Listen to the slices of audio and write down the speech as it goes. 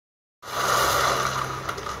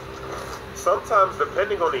sometimes,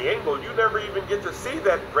 depending on the angle, you never even get to see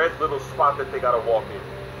that red little spot that they gotta walk in.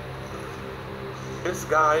 This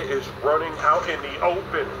guy is running out in the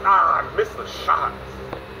open. Ah, I missed the shot.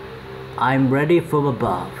 I'm ready from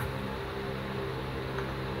above.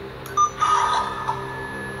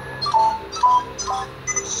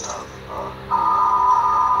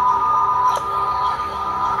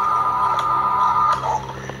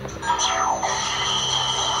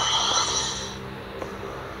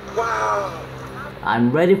 Wow.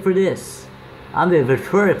 I'm ready for this. I'm even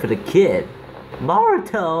ready for the kid.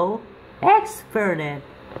 Boruto, Ferdinand,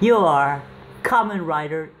 you are Kamen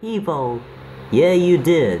Rider Evo. Yeah, you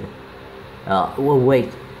did. Well,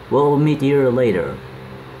 wait. We'll meet you later.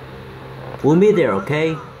 We'll meet there,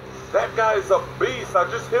 okay? That guy's a beast. I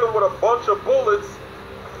just hit him with a bunch of bullets,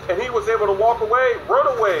 and he was able to walk away, run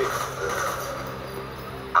away.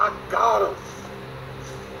 I got him.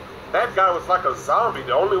 That guy was like a zombie.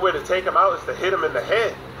 The only way to take him out is to hit him in the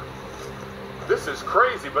head. This is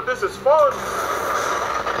crazy, but this is fun.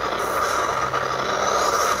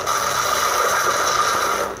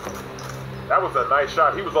 That was a nice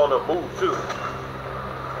shot. He was on the move, too.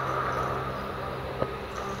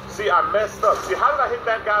 See, I messed up. See, how did I hit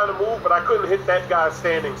that guy on the move, but I couldn't hit that guy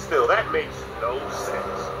standing still? That makes no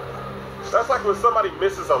sense. That's like when somebody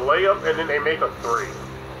misses a layup and then they make a three.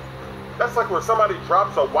 That's like when somebody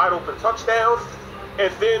drops a wide open touchdown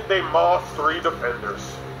and then they moss three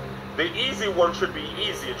defenders. The easy one should be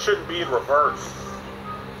easy. It shouldn't be in reverse.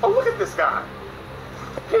 Oh, look at this guy.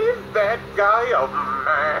 Give that guy a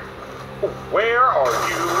Mac. Where are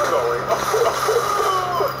you going?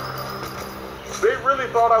 They really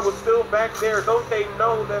thought I was still back there. Don't they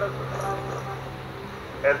know that?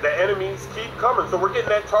 And the enemies keep coming, so we're getting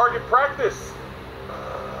that target practice.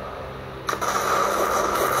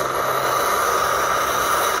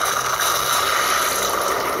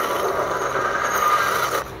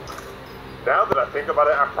 Now that I think about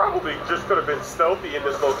it, I probably just could have been stealthy in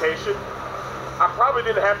this location. I probably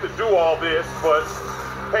didn't have to do all this, but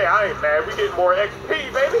hey, I ain't mad. We get more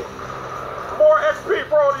XP, baby. More XP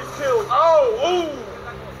for all these kills. Oh, ooh.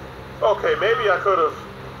 Okay, maybe I could have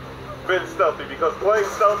been stealthy because playing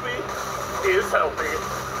stealthy is healthy.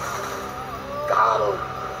 Got him.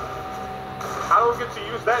 I don't get to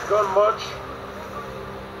use that gun much,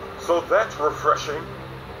 so that's refreshing.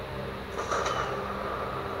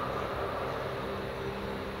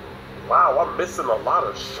 Wow, I'm missing a lot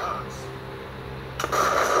of shots.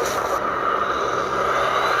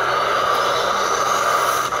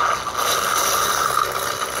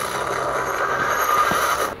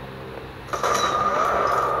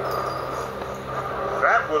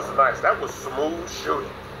 That was nice. That was smooth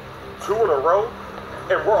shooting. 2 in a row,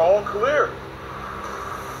 and we're all clear.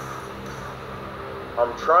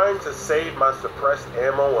 I'm trying to save my suppressed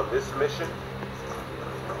ammo on this mission.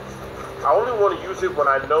 I only want to use it when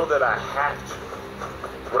I know that I have to.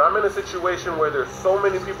 When I'm in a situation where there's so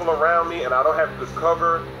many people around me and I don't have good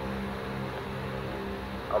cover,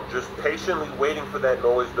 I'm just patiently waiting for that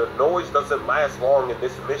noise. The noise doesn't last long in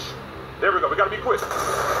this mission. There we go. We gotta be quick.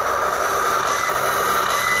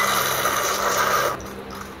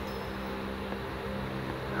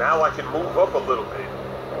 Now I can move up a little bit.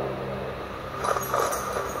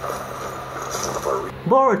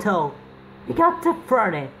 Boruto, you got to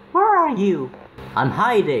Ferdinand. Where are you? I'm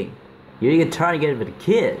hiding. You're trying to get with the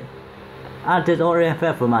kid. I did order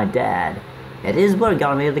FF with my dad. It is what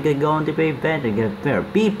got me to get going to be event and get fair.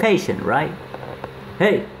 Be patient, right?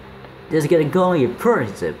 Hey, just get it going. You're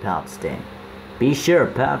first, Palpatine. Be sure,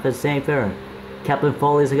 Palp is saying fair. Captain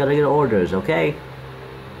Foley's gotta get orders, okay?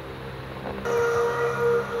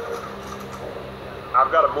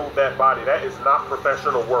 I've got to move that body. That is not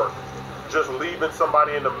professional work. Just leaving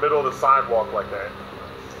somebody in the middle of the sidewalk like that.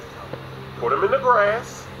 Put him in the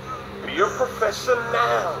grass. Be a professional.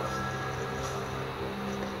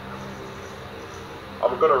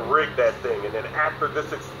 I'm gonna rig that thing, and then after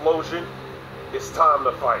this explosion, it's time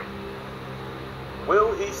to fight.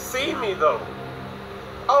 Will he see me though?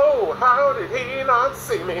 Oh, how did he not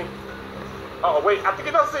see me? Oh wait, I think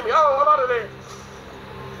he does see me. Oh, I'm out of there.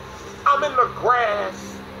 I'm in the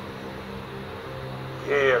grass.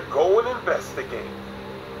 Yeah, go and investigate.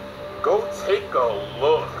 Go take a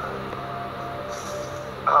look.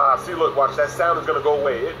 Ah, see, look, watch, that sound is gonna go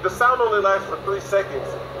away. The sound only lasts for 3 seconds,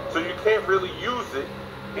 so you can't really use it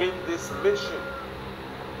in this mission.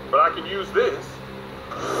 But I can use this.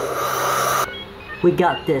 We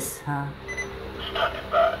got this, huh?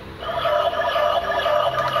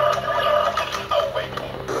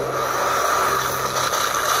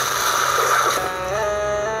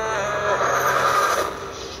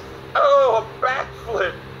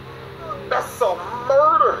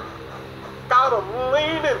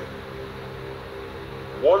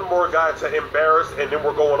 one guy to embarrass, and then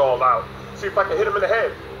we're going all out. See if I can hit him in the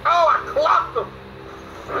head. Oh, I clocked him!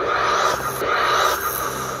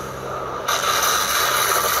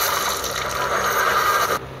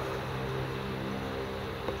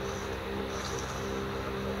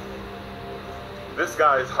 This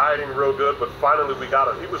guy is hiding real good, but finally we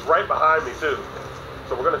got him. He was right behind me too.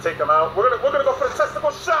 So we're gonna take him out. We're gonna go for the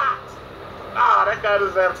testicle shot! Ah, that guy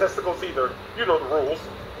doesn't have testicles either. You know the rules.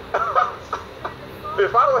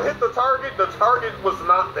 If I don't hit the target was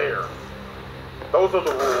not there. Those are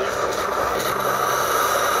the rules.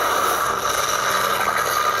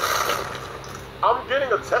 I'm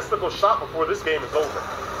getting a testicle shot before this game is over.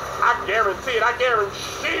 I guarantee it. I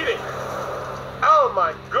guarantee it. Oh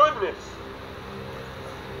my goodness.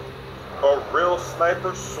 A real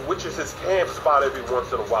sniper switches his camp spot every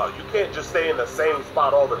once in a while. You can't just stay in the same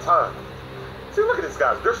spot all the time. See, look at these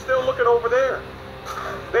guys. They're still looking over there.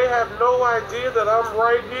 They have no idea that I'm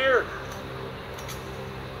right here.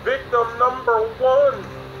 Victim number 1.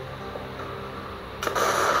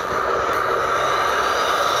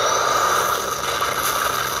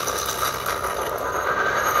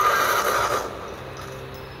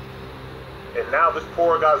 And now this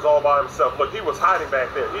poor guy's all by himself. Look, he was hiding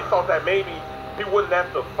back there. He thought that maybe he wouldn't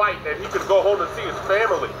have to fight, that he could go home and see his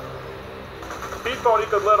family. He thought he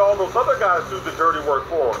could let all those other guys do the dirty work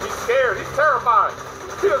for him. He's scared. He's terrified.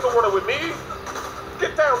 He doesn't want it with me.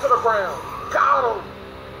 Get down to the ground. Got him.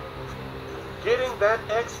 Getting that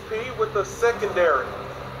XP with the secondary.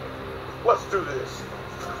 Let's do this.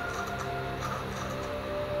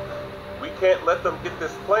 We can't let them get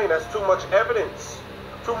this plane. That's too much evidence.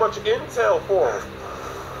 Too much intel for them.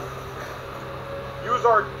 Use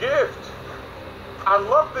our gift. I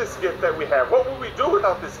love this gift that we have. What would we do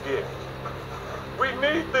without this gift? We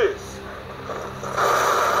need this.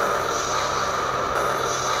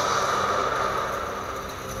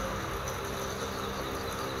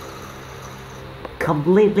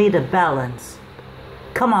 Completely the balance.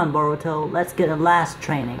 Come on, Boruto, let's get a last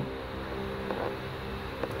training.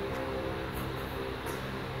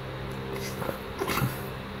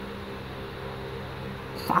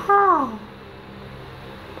 Wow.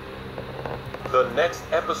 The next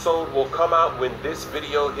episode will come out when this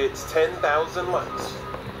video hits 10,000 likes.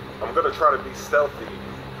 I'm gonna try to be stealthy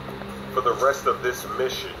for the rest of this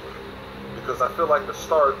mission, because I feel like the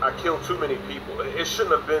start, I killed too many people. It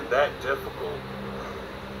shouldn't have been that difficult.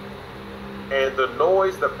 And the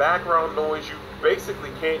noise, the background noise, you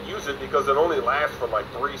basically can't use it because it only lasts for like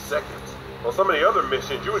 3 seconds. On some of the other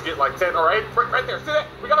missions, you would get like 10. All right, right there, see that?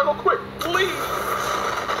 We gotta go quick, please.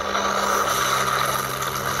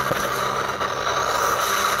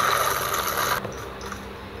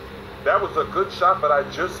 That was a good shot, but I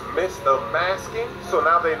just missed the masking, so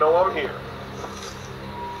now they know I'm here.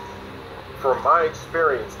 From my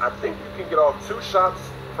experience, I think you can get off 2 shots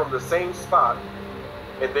from the same spot,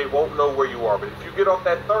 and they won't know where you are. But if you get off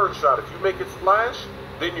that 3rd shot, if you make it splash,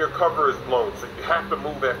 then your cover is blown, so you have to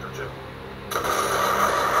move after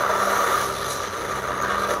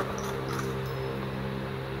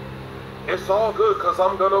 2. It's all good, because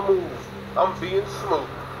I'm gonna move. I'm being smooth.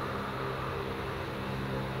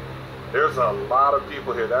 There's a lot of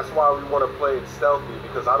people here. That's why we want to play it stealthy,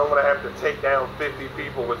 because I don't want to have to take down 50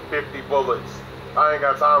 people with 50 bullets. I ain't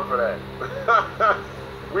got time for that.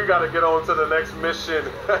 We got to get on to the next mission.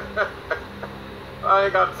 I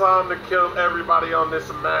ain't got time to kill everybody on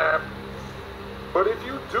this map. But if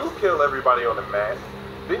you do kill everybody on the map,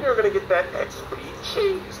 then you're going to get that XP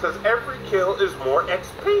cheese, because every kill is more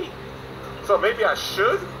XP. So maybe I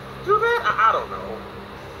should do that? I don't know.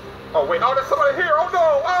 Oh, wait. Oh, there's somebody here. Oh,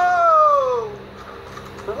 no. Oh!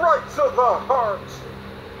 Right to the heart.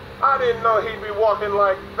 I didn't know he'd be walking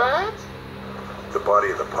like that. The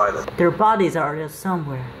body of the pilot. Their bodies are there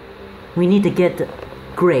somewhere. We need to get the...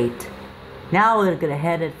 Great. Now we're gonna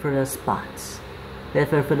head it for the spots.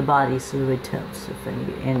 Let's wait for the bodies to return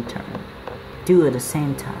in turn. Do it at the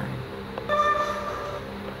same time.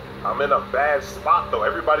 I'm in a bad spot, though.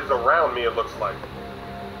 Everybody's around me, it looks like.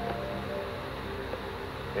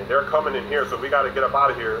 And they're coming in here, so we got to get up out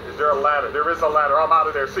of here. Is there a ladder? There is a ladder. I'm out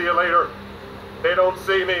of there. See you later. They don't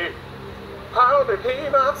see me. How did he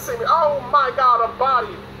not see me? Oh, my God, a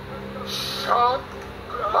body. Shut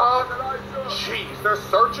up. Jeez, they're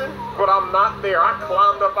searching, but I'm not there. I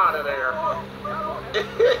climbed up out of there.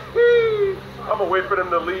 I'm going to wait for them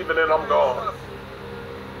to leave, and then I'm gone.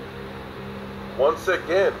 Once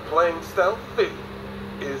again, playing stealthy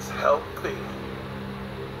is healthy.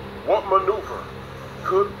 What maneuver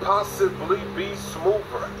could possibly be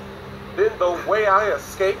smoother than the way I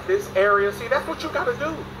escaped this area? See, that's what you gotta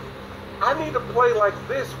do. I need to play like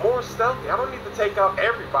this, more stealthy. I don't need to take out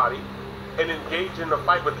everybody and engage in a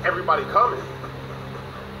fight with everybody coming.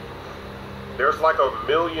 There's like 1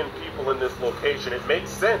 million people in this location. It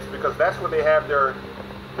makes sense because that's where they have their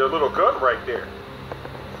little gun right there.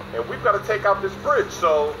 And we've got to take out this bridge.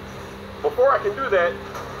 So before I can do that,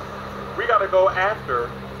 we got to go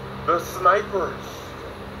after the snipers.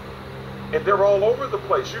 And they're all over the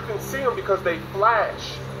place. You can see them because they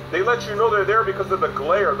flash. They let you know they're there because of the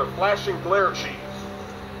glare, the flashing glare cheese.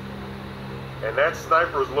 And that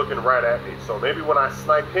sniper is looking right at me. So maybe when I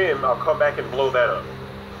snipe him, I'll come back and blow that up.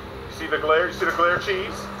 You see the glare? You see the glare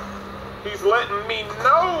cheese? He's letting me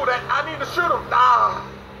know that I need to shoot him. Ah!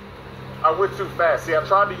 I went too fast. See, I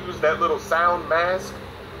tried to use that little sound mask,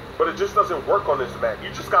 but it just doesn't work on this map. You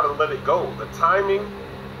just got to let it go. The timing,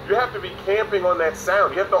 you have to be camping on that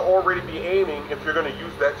sound. You have to already be aiming if you're going to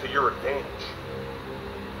use that to your advantage.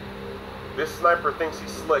 This sniper thinks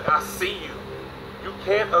he's slick. I see you. You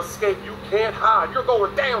can't escape. You can't hide. You're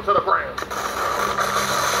going down to the ground.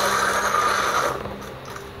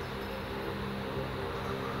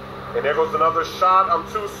 And there goes another shot. I'm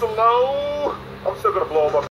too slow. I'm still going to blow him up.